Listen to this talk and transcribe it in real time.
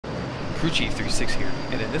Crew Chief 36 here,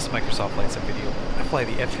 and in this Microsoft Flight Sim video, I fly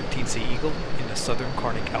the F15C Eagle in the southern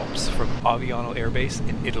Alps from Aviano Airbase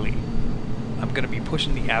in Italy. I'm going to be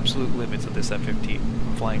pushing the absolute limits of this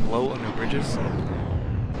F-15, flying low under bridges,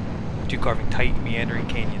 to carving tight, meandering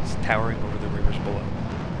canyons towering over the rivers below.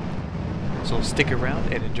 So stick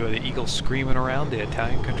around and enjoy the Eagle screaming around the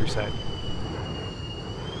Italian countryside.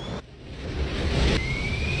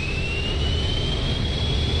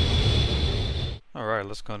 Alright,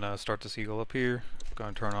 let's go and start this Eagle up here.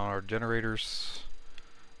 Going to turn on our generators,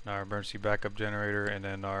 our emergency backup generator, and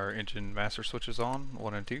then our engine master switches on,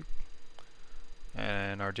 1 and 2,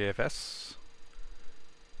 and our JFS.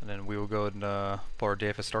 And then we will go and pull our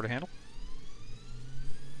JFS starter handle.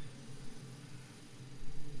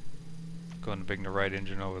 Go ahead and bring the right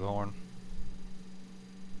engine over the horn.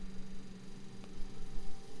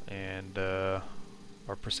 And our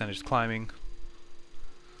percentage climbing.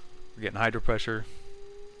 We're getting hydro pressure.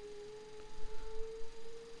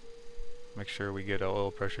 Make sure we get oil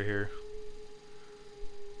pressure here.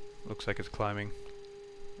 Looks like it's climbing.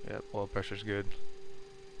 Yep, oil pressure's good.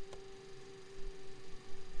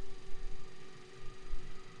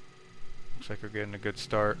 Looks like we're getting a good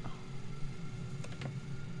start.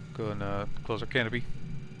 Go and close our canopy.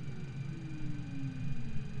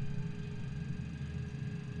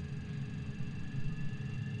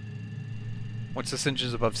 Once this engine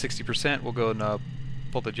is above 60%, we'll go and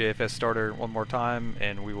pull the JFS starter one more time,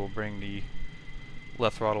 and we will bring the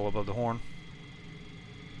left throttle above the horn.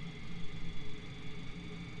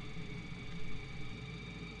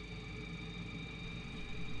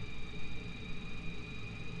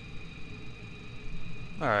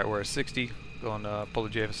 Alright, we're at 60. Go and pull the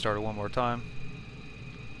JFS starter one more time,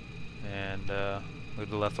 and move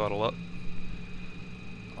the left throttle up.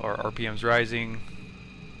 Our RPM's rising.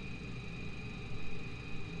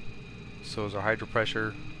 So is our hydro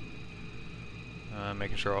pressure.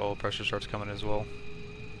 Making sure our oil pressure starts coming as well.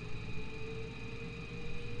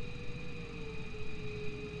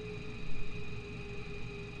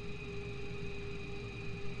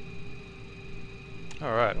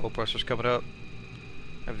 Alright, oil pressure's coming up.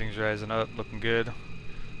 Everything's rising up, looking good.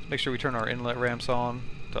 Let's make sure we turn our inlet ramps on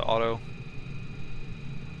to auto.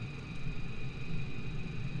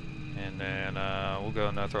 And then we'll go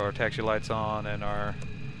and throw our taxi lights on and our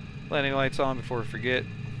landing lights on before we forget.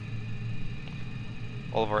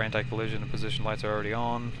 All of our anti-collision and position lights are already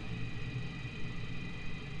on.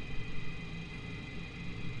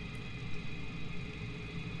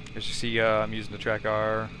 As you see, I'm using the track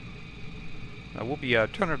R. We'll be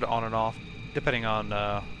turning it on and off depending on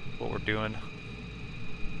what we're doing.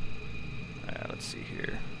 Let's see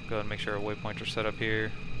here. Go ahead and make sure our waypoints are set up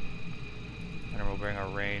here. And then we'll bring our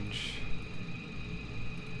range.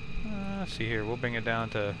 Let's see here. We'll bring it down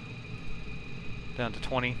to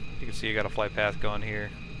 20. You can see I got a flight path going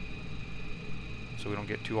here, so we don't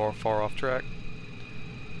get too far off track.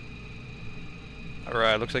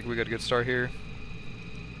 Alright, looks like we got a good start here.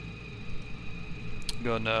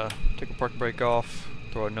 Go and take a park brake off,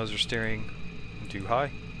 throw our noser steering into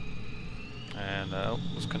high, and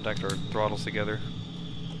let's connect our throttles together,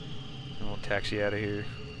 and we'll taxi out of here.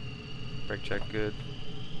 Brake check good.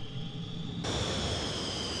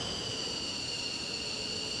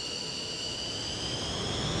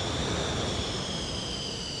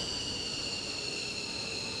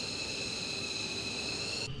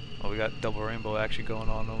 Oh, we got double rainbow action going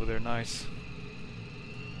on over there, nice.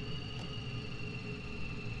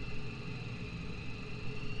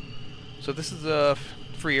 So this is a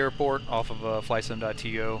free airport off of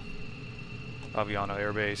flysim.to, Aviano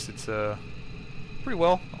Airbase. It's pretty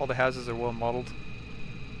well, all the houses are well modeled.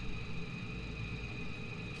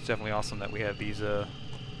 It's definitely awesome that we have these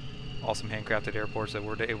awesome handcrafted airports that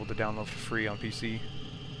we're able to download for free on PC.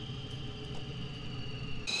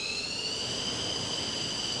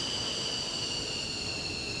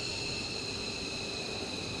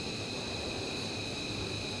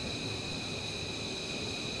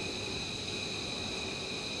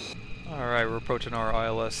 Alright, we're approaching our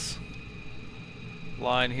ILS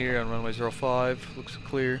line here on runway 05. Looks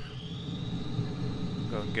clear.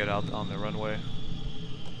 Go and get out on the runway.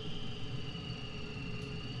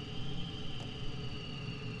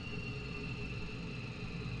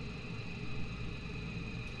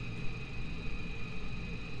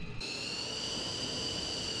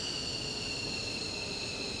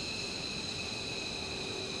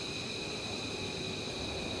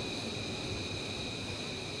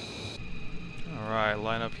 Alright,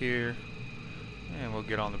 line up here, and we'll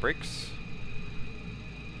get on the brakes.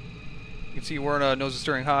 You can see we're in nose of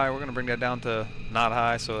steering high. We're going to bring that down to not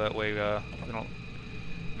high, so that way we don't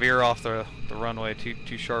veer off the runway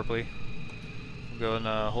too sharply. Go and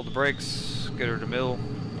hold the brakes, get her to mill,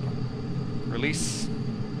 release,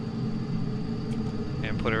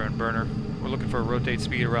 and put her in burner. We're looking for a rotate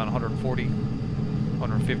speed around 140,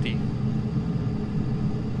 150.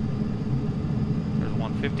 There's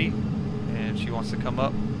 150, and she wants to come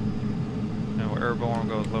up. And we're airborne,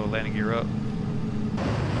 go with low landing gear up.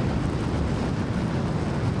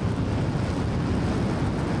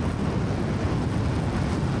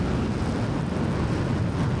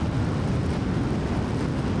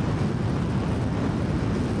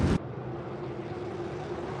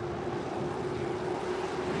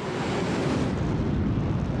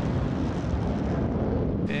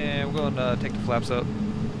 We'll go and take the flaps up,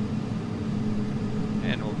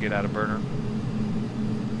 and we'll get out of burner.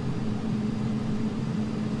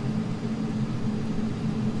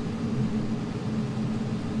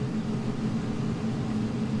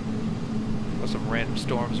 Got some random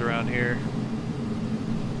storms around here.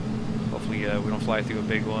 Hopefully we don't fly through a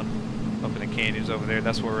big one up in the canyons over there.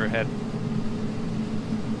 That's where we're heading.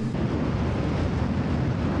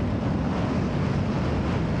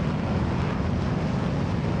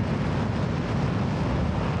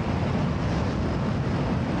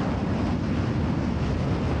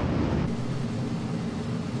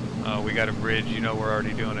 We got a bridge, you know we're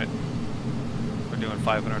already doing it. We're doing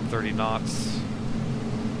 530 knots.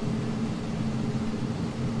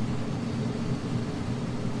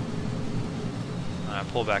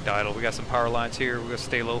 Pull back to idle. We got some power lines here we're going to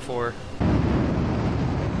stay low for.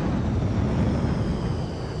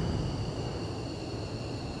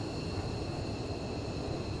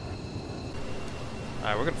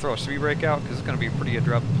 Alright, we're going to throw a speed brake out because it's going to be a pretty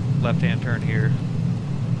abrupt left-hand turn here.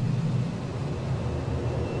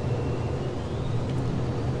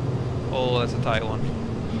 Oh, that's a tight one.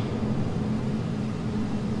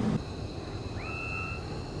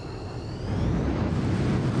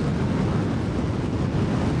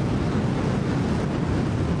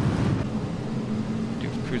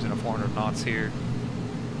 Dude's cruising at 400 knots here.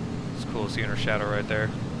 It's cool seeing her shadow right there.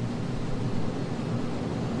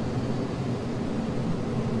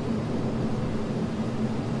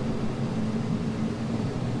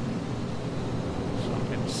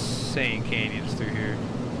 Some insane canyons through here.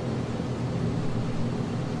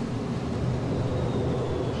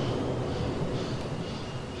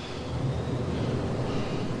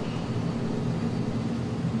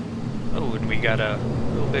 Oh, and we got a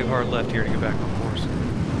real big hard left here to get back on course.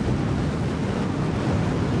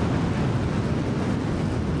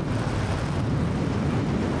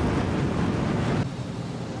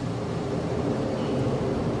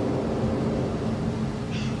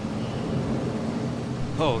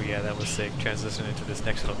 Oh yeah, that was sick. Transitioning into this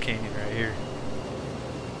next little canyon right here.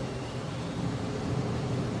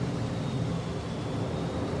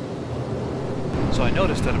 So I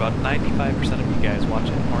noticed that about 95% of you guys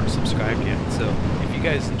watching aren't subscribed yet, so if you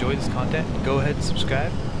guys enjoy this content, go ahead and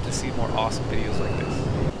subscribe to see more awesome videos like this.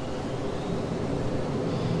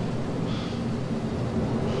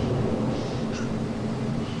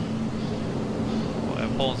 Well,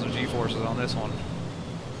 I'm pulling some G-forces on this one.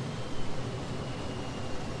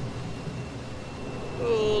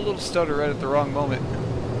 Oh, a little stutter right at the wrong moment.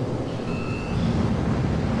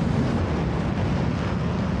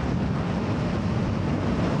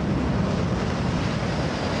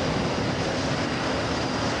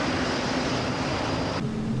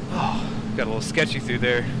 Got a little sketchy through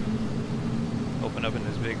there. Open up in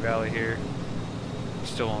this big valley here.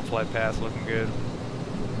 Still on flight path, looking good.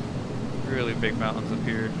 Really big mountains up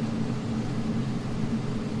here.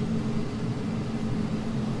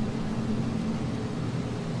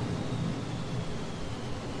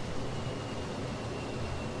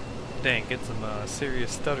 Dang, get some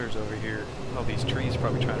serious stutters over here. All these trees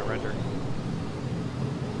probably trying to render.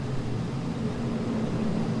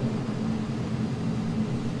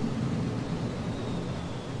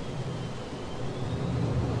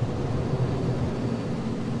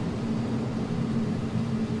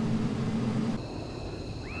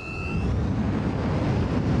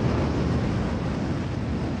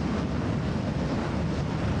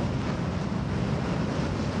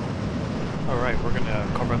 Alright, we're going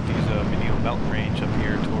to cover up these Aviano mountain range up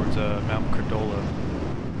here towards Mount Cordola.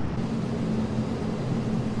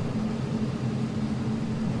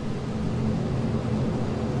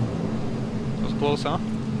 That was close, huh?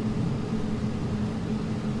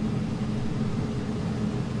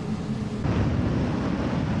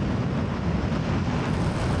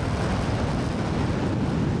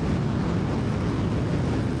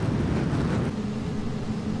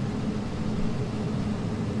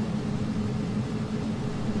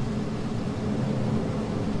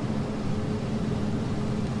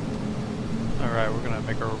 Alright, we're gonna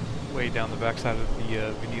make our way down the backside of the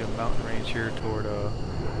Aviano mountain range here toward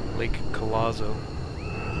Lake Calazo.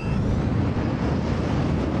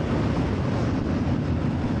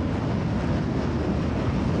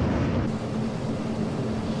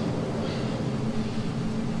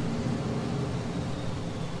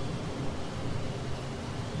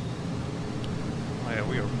 Oh yeah,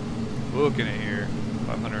 we are booking it here.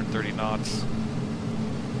 530 knots.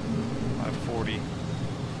 540.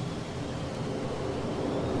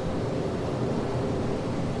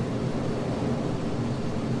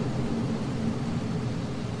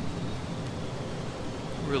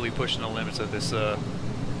 Really pushing the limits of this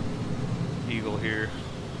Eagle here.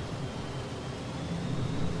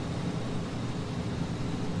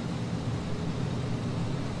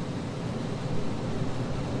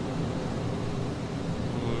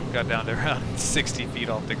 Ooh, got down to around 60 feet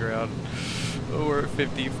off the ground. Oh, we're at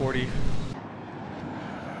 50, 40.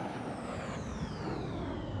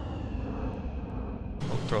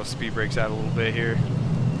 We'll throw speed brakes out a little bit here.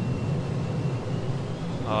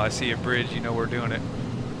 Oh, I see a bridge, you know we're doing it.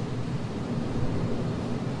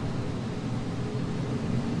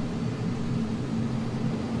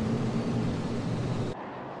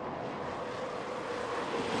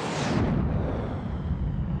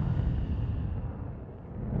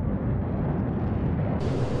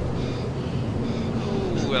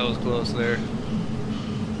 That was close there.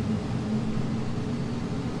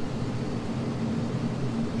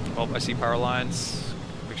 Oh, I see power lines.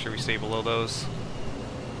 Make sure we stay below those.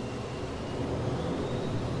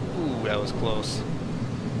 Ooh, that was close.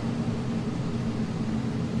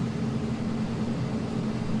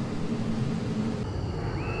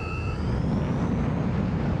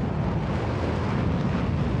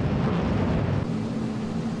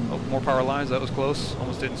 Oh, more power lines. That was close.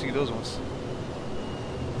 Almost didn't see those ones.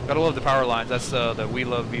 Gotta love the power lines. That's the We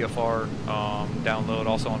Love VFR download,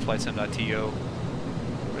 also on flightsim.to.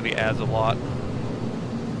 Really adds a lot.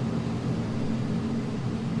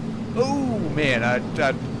 Oh man,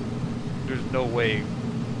 there's no way.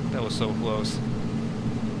 That was so close.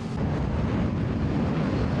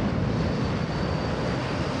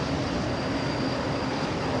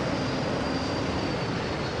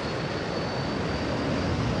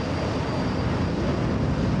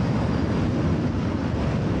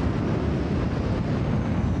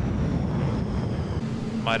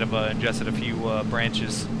 Might have ingested a few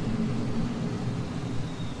branches.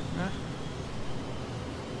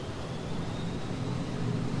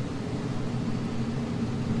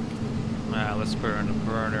 Let's burn the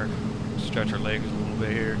burner. Stretch our legs a little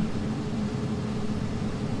bit here.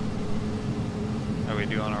 How we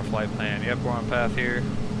do on our flight plan? Yep, we're on path here.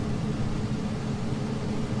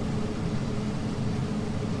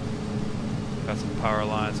 Got some power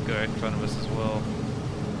lines good in front of us as well.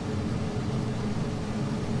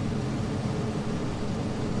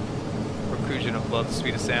 We're cruising above the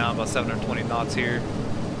speed of sound, about 720 knots here.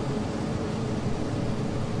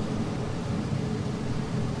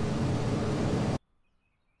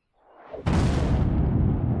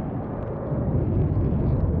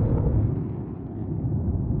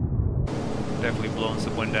 Definitely blowing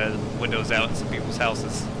some windows out in some people's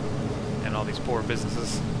houses and all these poor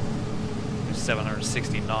businesses.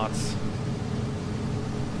 760 knots.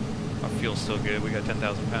 Our fuel's still good. We got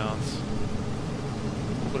 10,000 pounds.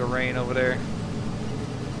 A little bit of rain over there.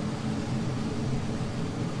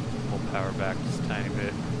 We'll power back just a tiny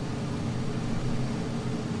bit.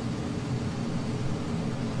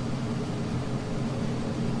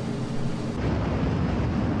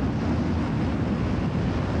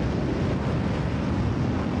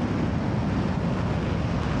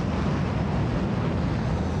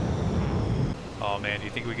 Oh man, do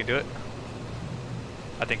you think we can do it?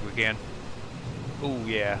 I think we can. Ooh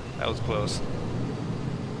yeah, that was close.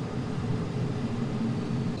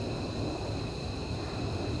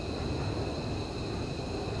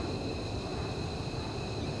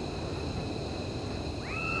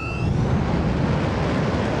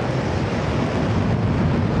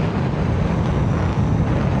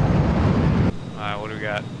 Alright, what do we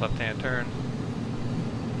got? Left hand turn.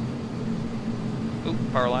 Ooh,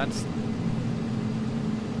 power lines.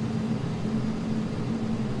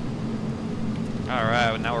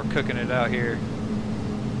 Alright, now we're cooking it out here.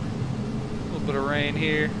 A little bit of rain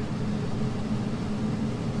here.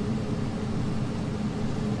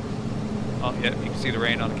 Oh, yeah, you can see the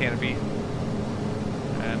rain on the canopy.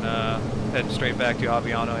 And heading straight back to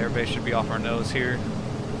Aviano Airbase, should be off our nose here.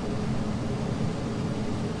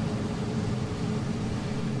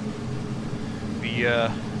 The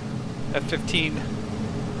F15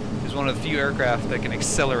 is one of the few aircraft that can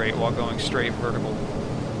accelerate while going straight vertical.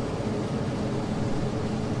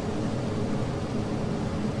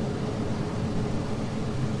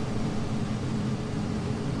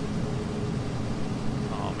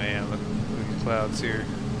 clouds here.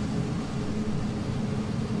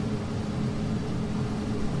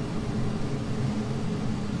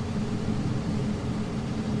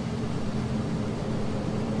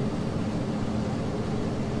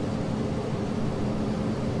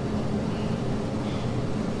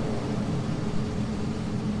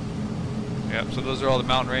 Yep, so those are all the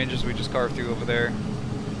mountain ranges we just carved through over there.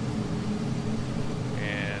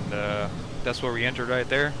 And that's where we entered right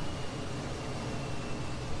there.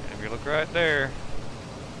 And if you look right there,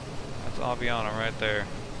 that's Aviano right there.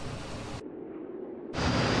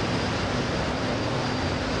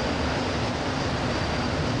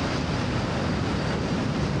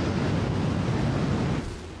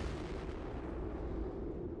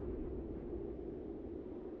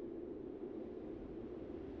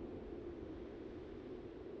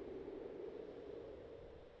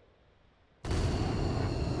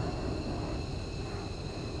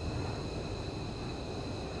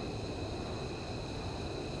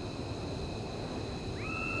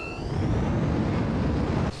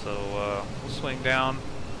 Swing down,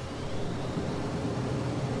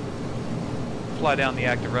 fly down the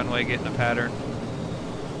active runway, get in a pattern.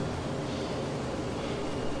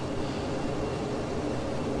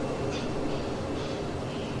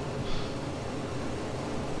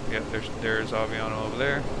 Yep, there's Aviano over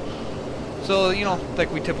there. So, you know,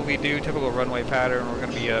 like we typically do, typical runway pattern, we're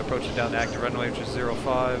going to be approaching down the active runway, which is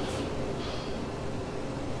 05.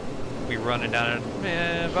 We'll be running down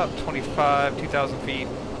at about 2,000 feet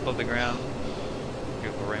above the ground.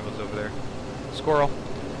 Beautiful rainbows over there. Squirrel.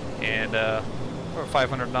 And we're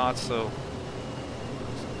 500 knots, so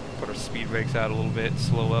put our speed brakes out a little bit,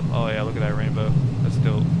 slow up. Oh yeah, look at that rainbow. That's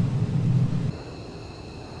dope.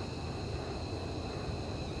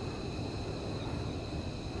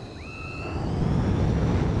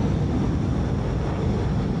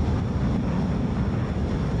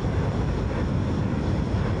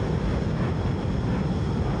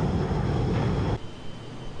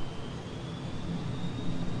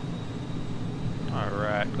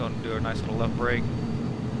 Alright, going to do a nice little left brake.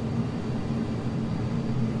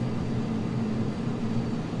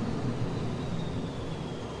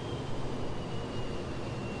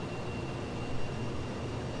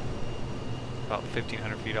 About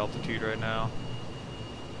 1,500 feet altitude right now.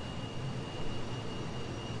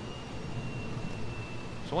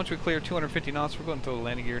 So once we clear 250 knots, we're going to throw the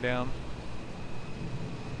landing gear down.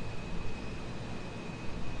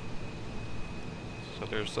 So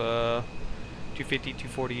there's 250,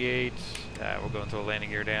 248. We're going to throw the landing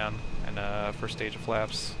gear down, and first stage of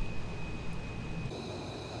flaps.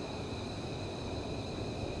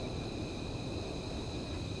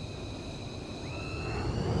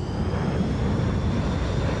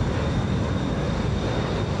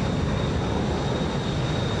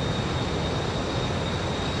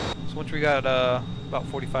 So once we got about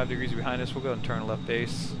 45 degrees behind us, we'll go and turn left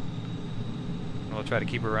base. And we'll try to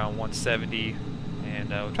keep it around 170, and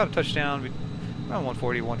we'll try to touch down around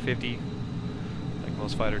 140, 150, like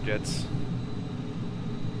most fighter jets.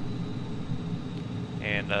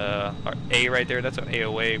 And our A right there, that's our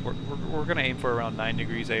AOA. We're going to aim for around 9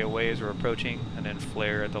 degrees AOA as we're approaching, and then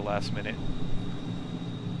flare at the last minute.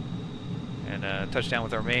 And touch down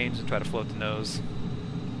with our mains and try to float the nose.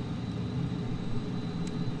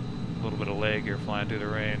 A little bit of leg here flying through the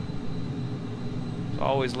rain. There's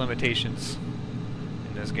always limitations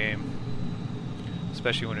in this game,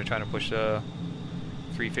 especially when you're trying to push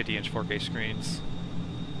 350-inch 4K screens.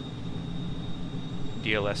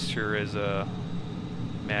 DLS sure is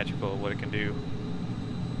magical at what it can do.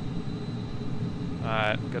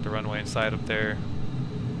 Alright, got the runway inside up there.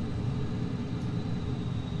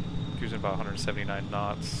 Cruising about 179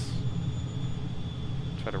 knots.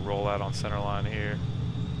 Try to roll out on center line here.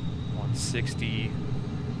 160.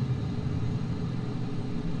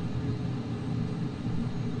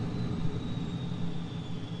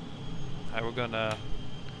 Alright, we're gonna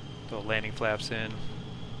throw landing flaps in.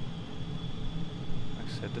 Like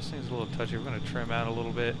I said, this thing's a little touchy. We're gonna trim out a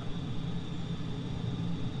little bit.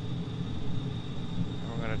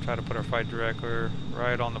 And we're gonna try to put our flight director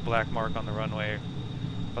right on the black mark on the runway,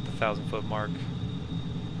 about the 1,000-foot mark.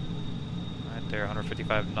 Right there,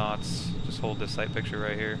 155 knots. Just hold this sight picture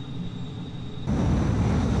right here.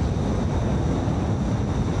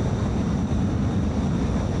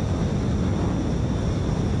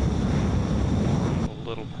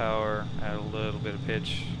 Power, add a little bit of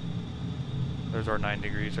pitch. There's our 9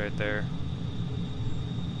 degrees right there.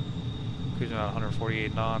 Cruising about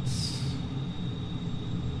 148 knots.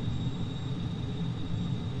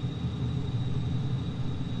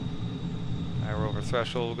 Alright, we're over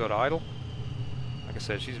threshold. We'll go to idle. Like I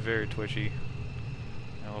said, she's very twitchy.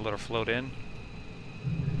 And we'll let her float in.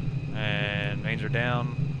 Lanes are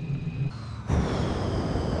down.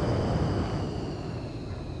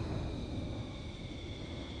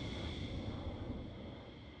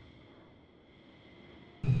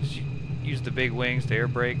 Just use the big wings to air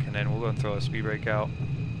brake, and then we're going to throw a speed brake out.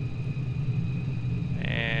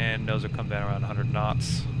 And nose will come down around 100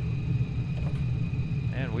 knots.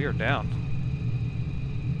 And we are down.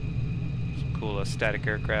 Some cool static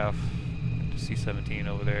aircraft. C-17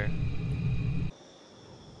 over there.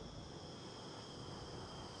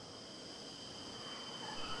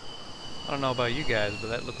 I don't know about you guys, but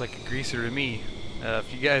that looked like a greaser to me.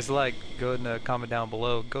 If you guys like, go ahead and comment down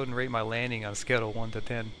below. Go ahead and rate my landing on a scale of 1 to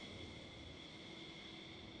 10.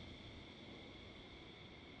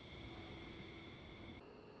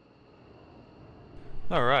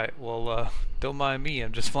 Alright, well, don't mind me.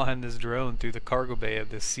 I'm just flying this drone through the cargo bay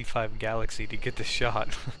of this C5 Galaxy to get this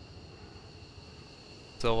shot.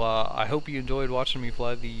 So, I hope you enjoyed watching me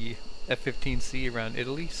fly the F15C around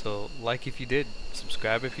Italy. So, like if you did,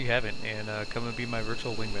 subscribe if you haven't, and come and be my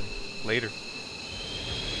virtual wingman. Later.